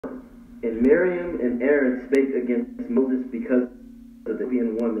And Miriam and Aaron spake against Moses because of the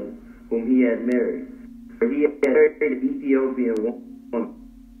Ethiopian woman whom he had married. For he had married an Ethiopian woman.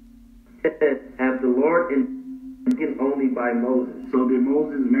 Have the Lord spoken only by Moses. So did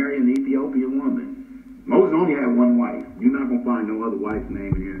Moses marry an Ethiopian woman? Moses only had one wife. You're not going to find no other wife's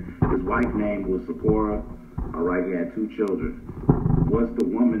name in here. His wife's name was Zipporah. All right, he had 2 children. Was the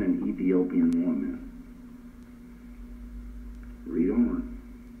woman an Ethiopian woman? Read on.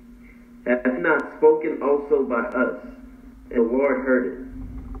 Hath he not spoken also by us? And the Lord heard it.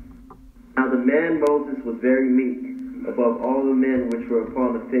 Now the man Moses was very meek above all the men which were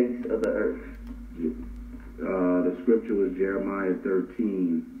upon the face of the earth. The scripture was Jeremiah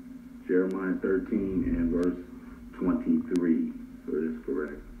 13. Jeremiah 13 and verse 23. So it is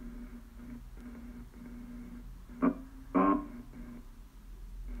correct.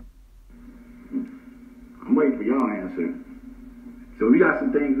 I'm waiting for y'all answer. So we got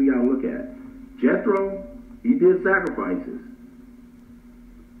some things we got to look at. Jethro, he did sacrifices,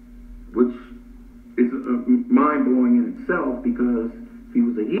 which is mind-blowing in itself, because if he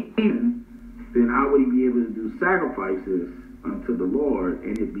was a heathen, then how would he be able to do sacrifices unto the Lord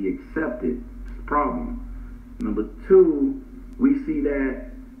and it be accepted? It's a problem. Number 2, we see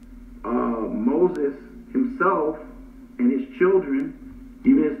that Moses himself and his children,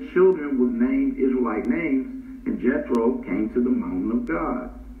 even his children was named Israelite names, and Jethro came to the mountain of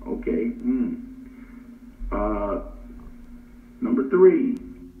God. Okay. Number 3,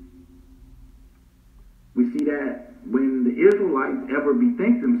 we see that when the Israelites ever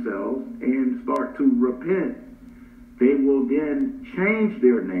bethink themselves and start to repent, they will then change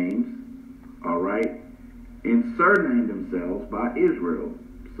their names, all right, and surname themselves by Israel.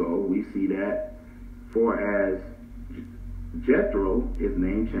 So we see that for as Jethro, his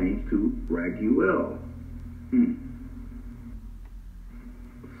name changed to Raguel.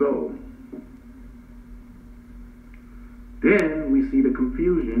 So then we see the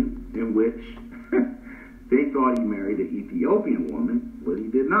confusion in which they thought he married an Ethiopian woman, but he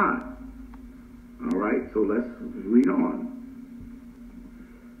did not. All right, so let's read on.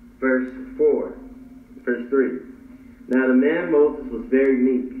 Verse 3. Now the man Moses was very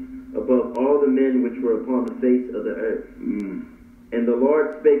meek above all the men which were upon the face of the earth. And the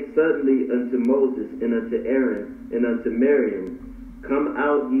Lord spake suddenly unto Moses and unto Aaron and unto Miriam, Come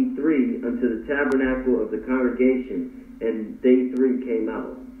out ye 3 unto the tabernacle of the congregation. And they 3 came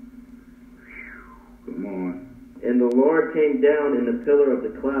out. Come on. And the Lord came down in the pillar of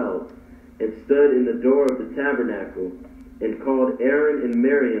the cloud and stood in the door of the tabernacle and called Aaron and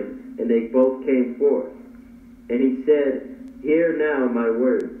Miriam, and they both came forth. And he said, Hear now my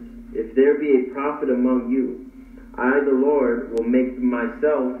words. If there be a prophet among you, I, the Lord, will make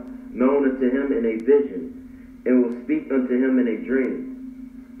myself known unto him in a vision, and will speak unto him in a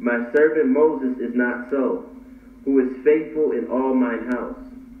dream. My servant Moses is not so, who is faithful in all mine house.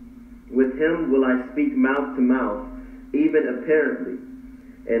 With him will I speak mouth to mouth, even apparently,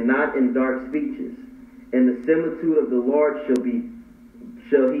 and not in dark speeches. And the similitude of the Lord shall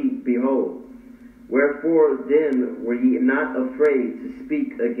he behold. Wherefore then were ye not afraid to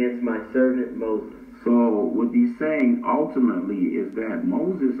speak against my servant Moses? So what he's saying ultimately is that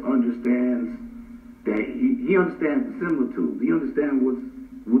Moses understands that he understands the similitude. He understands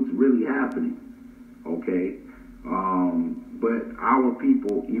what's really happening. Okay? But our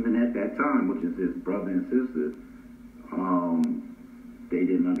people, even at that time, which is his brother and sister, they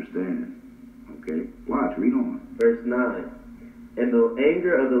didn't understand. Okay? Watch, read on. Verse 9. And the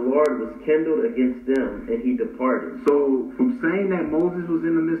anger of the Lord was kindled against them, and he departed. So, from saying that Moses was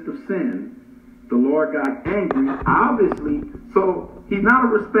in the midst of sin, the Lord got angry, obviously. So, he's not a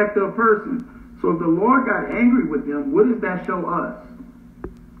respecter of person. So, if the Lord got angry with them, what does that show us?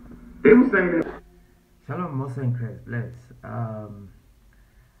 They were saying that... Shalom, Moses and Christ, bless.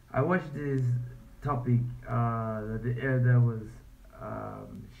 I watched this topic that the elder was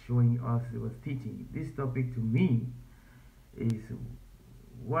showing us, he was teaching. This topic to me is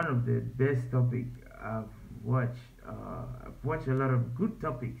one of the best topic I've watched. I've watched a lot of good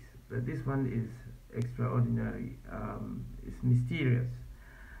topics, but this one is extraordinary. It's mysterious.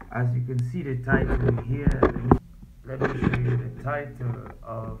 As you can see the title here, let me show you the title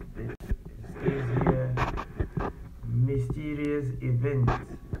of it. It says here, Mysterious Events.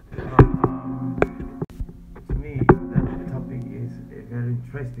 To me, that topic is a very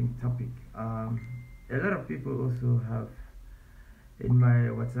interesting topic. A lot of people also have, in my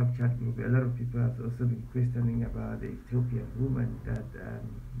WhatsApp chat group, a lot of people have also been questioning about the Ethiopian woman that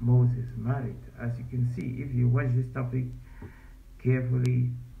Moses married. As you can see, if you watch this topic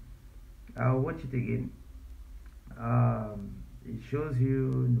carefully, I'll watch it again. it shows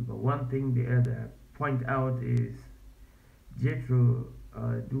you, number one thing the elder point out is Jethro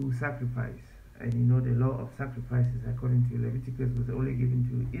do sacrifice, and you know the law of sacrifices according to Leviticus was only given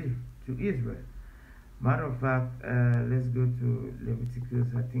to Israel. Matter of fact, let's go to Leviticus,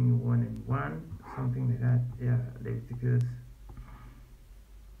 I think 1:1, something like that. Yeah, Leviticus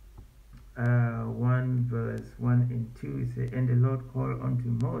 1 verse 1 and 2. It says, and the Lord called unto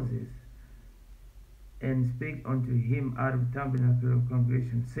Moses and spake unto him out of the tabernacle of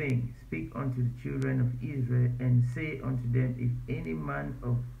congregation, saying, speak unto the children of Israel, and say unto them, if any man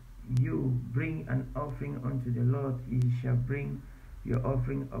of you bring an offering unto the Lord, ye shall bring your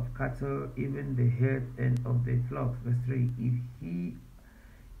offering of cattle, even the head and of the flocks. Verse 3,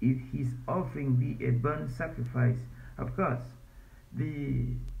 if his offering be a burnt sacrifice. Of course,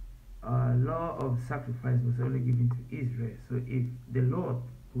 the law of sacrifice was only given to Israel. So if the Lord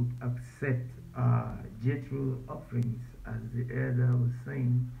could accept Jethro offerings, as the elder was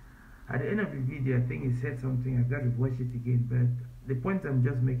saying, at the end of the video, I think he said something, I got to watch it again, but the point I'm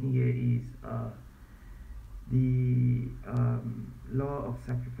just making here is the law of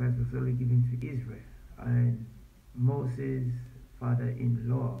sacrifice was only given to Israel, and Moses'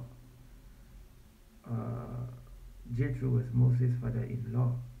 father-in-law, Jethro was Moses'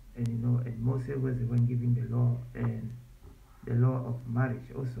 father-in-law, and you know, and Moses was the one giving the law, and the law of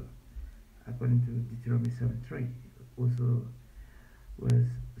marriage also, according to Deuteronomy 7:3, also was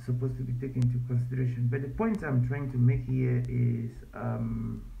supposed to be taken into consideration. But the point I'm trying to make here is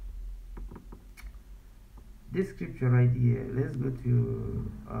this scripture right here. Let's go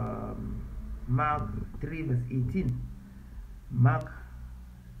to Mark 3 verse 18. Mark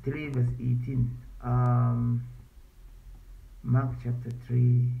 3 verse 18. Mark chapter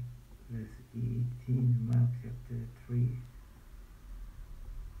 3 verse 18. Mark chapter 3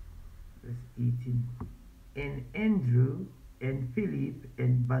 verse 18. And Andrew and Philip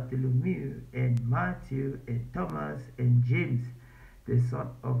and Bartholomew and Matthew and Thomas and James, the son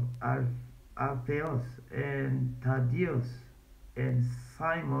of Alphaeus, and Thaddeus and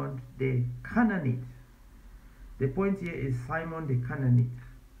Simon the Canaanite. The point here is Simon the Canaanite.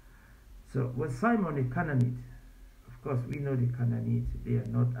 So was Simon the Canaanite? Of course, we know the Canaanite, they are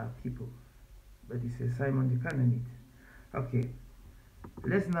not our people, but it says Simon the Canaanite. Okay,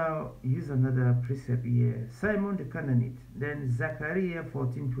 let's now use another precept here. Simon the Canaanite. Then Zechariah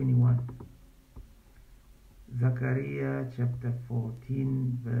 14:21. Zechariah chapter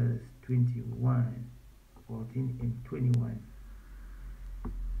 14 verse 21. 14 and 21.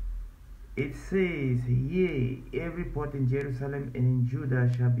 It says, yea, every pot in Jerusalem and in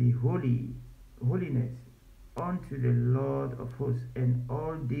Judah shall be holiness unto the Lord of hosts, and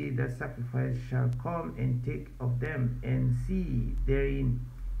all they that sacrifice shall come and take of them, and see therein.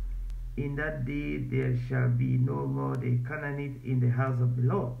 In that day there shall be no more the Canaanite in the house of the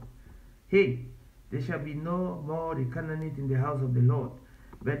Lord. Hey, there shall be no more the Canaanite in the house of the Lord.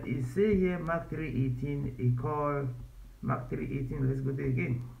 But it say here, Mark 3:18, it called Mark 3:18. Let's go there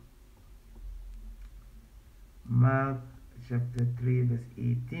again. Mark chapter 3 verse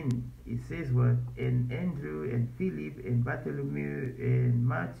 18. It says what? And Andrew and Philip and Bartholomew and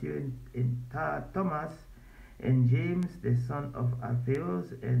Matthew and Thomas and James the son of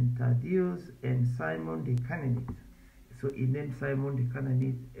Alphaeus and Thaddeus and Simon the Canaanite. So he named Simon the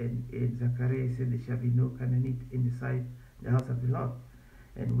Canaanite, and in Zechariah said there shall be no Canaanite in the house of the Lord.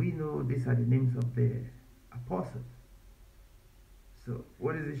 And we know these are the names of the apostles. So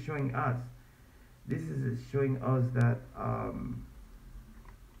what is it showing us? This is showing us that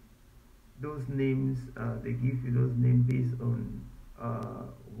those names, they give you those names based on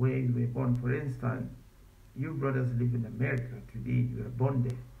where you were born. For instance, you brothers live in America. Today you were born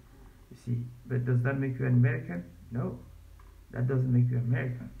there. You see, but does that make you an American? No, that doesn't make you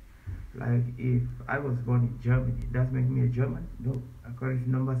American. Like if I was born in Germany, does that make me a German? No. According to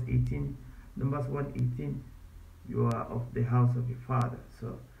Numbers 18, Numbers 1:18, you are of the house of your father.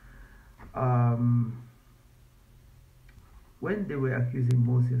 So when they were accusing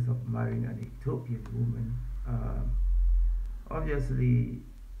Moses of marrying an Ethiopian woman, obviously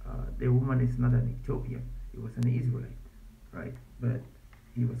the woman is not an Ethiopian. He was an Israelite, right? But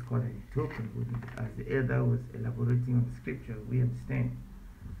he was called an Ethiopian woman. As the elder was elaborating on the scripture, we understand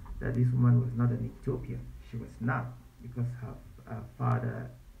that this woman was not an Ethiopian. She was not, because her father,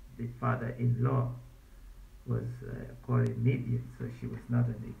 the father-in-law, was called a Median, so she was not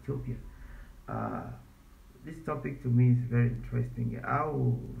an Ethiopian. This topic to me is very interesting. I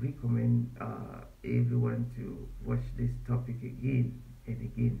will recommend everyone to watch this topic again and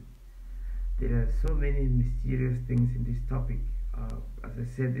again. There are so many mysterious things in this topic. As I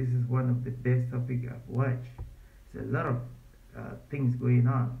said, this is one of the best topics I've watched. There's a lot of things going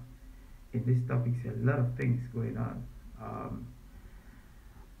on. In this topic, a lot of things going on.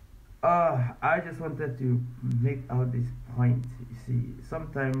 I just wanted to make out this point. You see,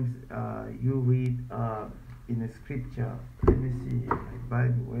 sometimes you read in a scripture. Let me see my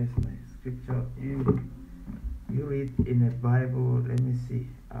Bible. Where's my scripture? You read in a Bible. Let me see.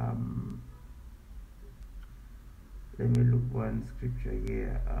 Let me look one scripture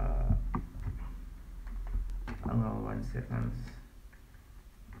here. Hang on 1 second.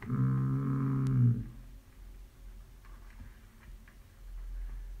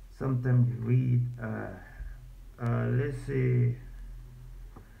 Sometimes you read, let's say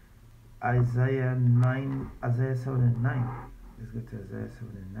Isaiah 7 and 9. Let's go to Isaiah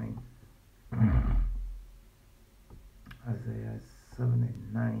 7 and 9. Isaiah 7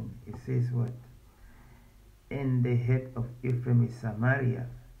 and 9. It says what? And the head of Ephraim is Samaria.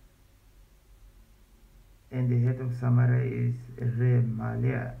 And the head of Samaria is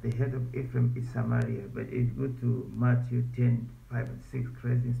Remaliah. The head of Ephraim is Samaria. But if you go to Matthew 10, 5 and 6,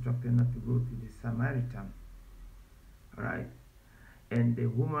 Christ instructed not to go to the Samaritan. Alright? And the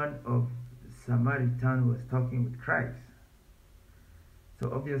woman of Samaritan was talking with Christ.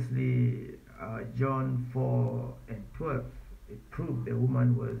 So obviously, John 4 and 12, it proved the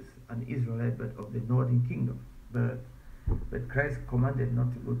woman was an Israelite, but of the northern kingdom. But Christ commanded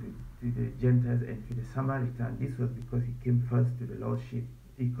not to go to the Gentiles and to the Samaritan. This was because he came first to the lost sheep.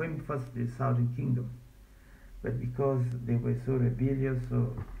 He came first to the southern kingdom. But because they were so rebellious,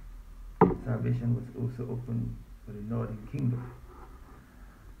 so salvation was also open for the northern kingdom.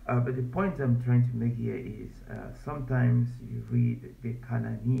 But the point I'm trying to make here is sometimes you read the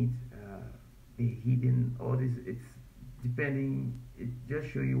Canaanites, the hidden, all this, it's depending, it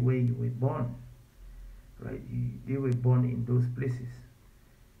just shows you where you were born. Right? They were born in those places.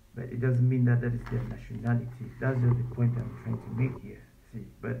 But it doesn't mean that that is their nationality. That's just the point I'm trying to make here. See,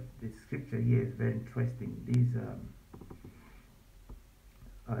 but the scripture here is very interesting. These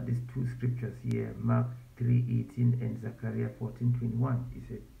two scriptures here, Mark 3:18 and Zechariah 14:21, is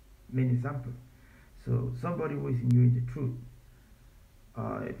a main example. So somebody who is new in the truth,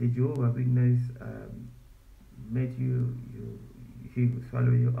 if the Jehovah's Witness made you, he will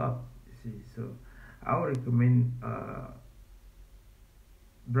swallow you up. You see, so I would recommend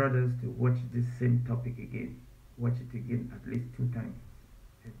brothers to watch this same topic again. Watch it again at least 2 times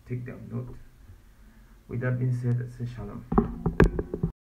and take down note. With that being said, I say shalom.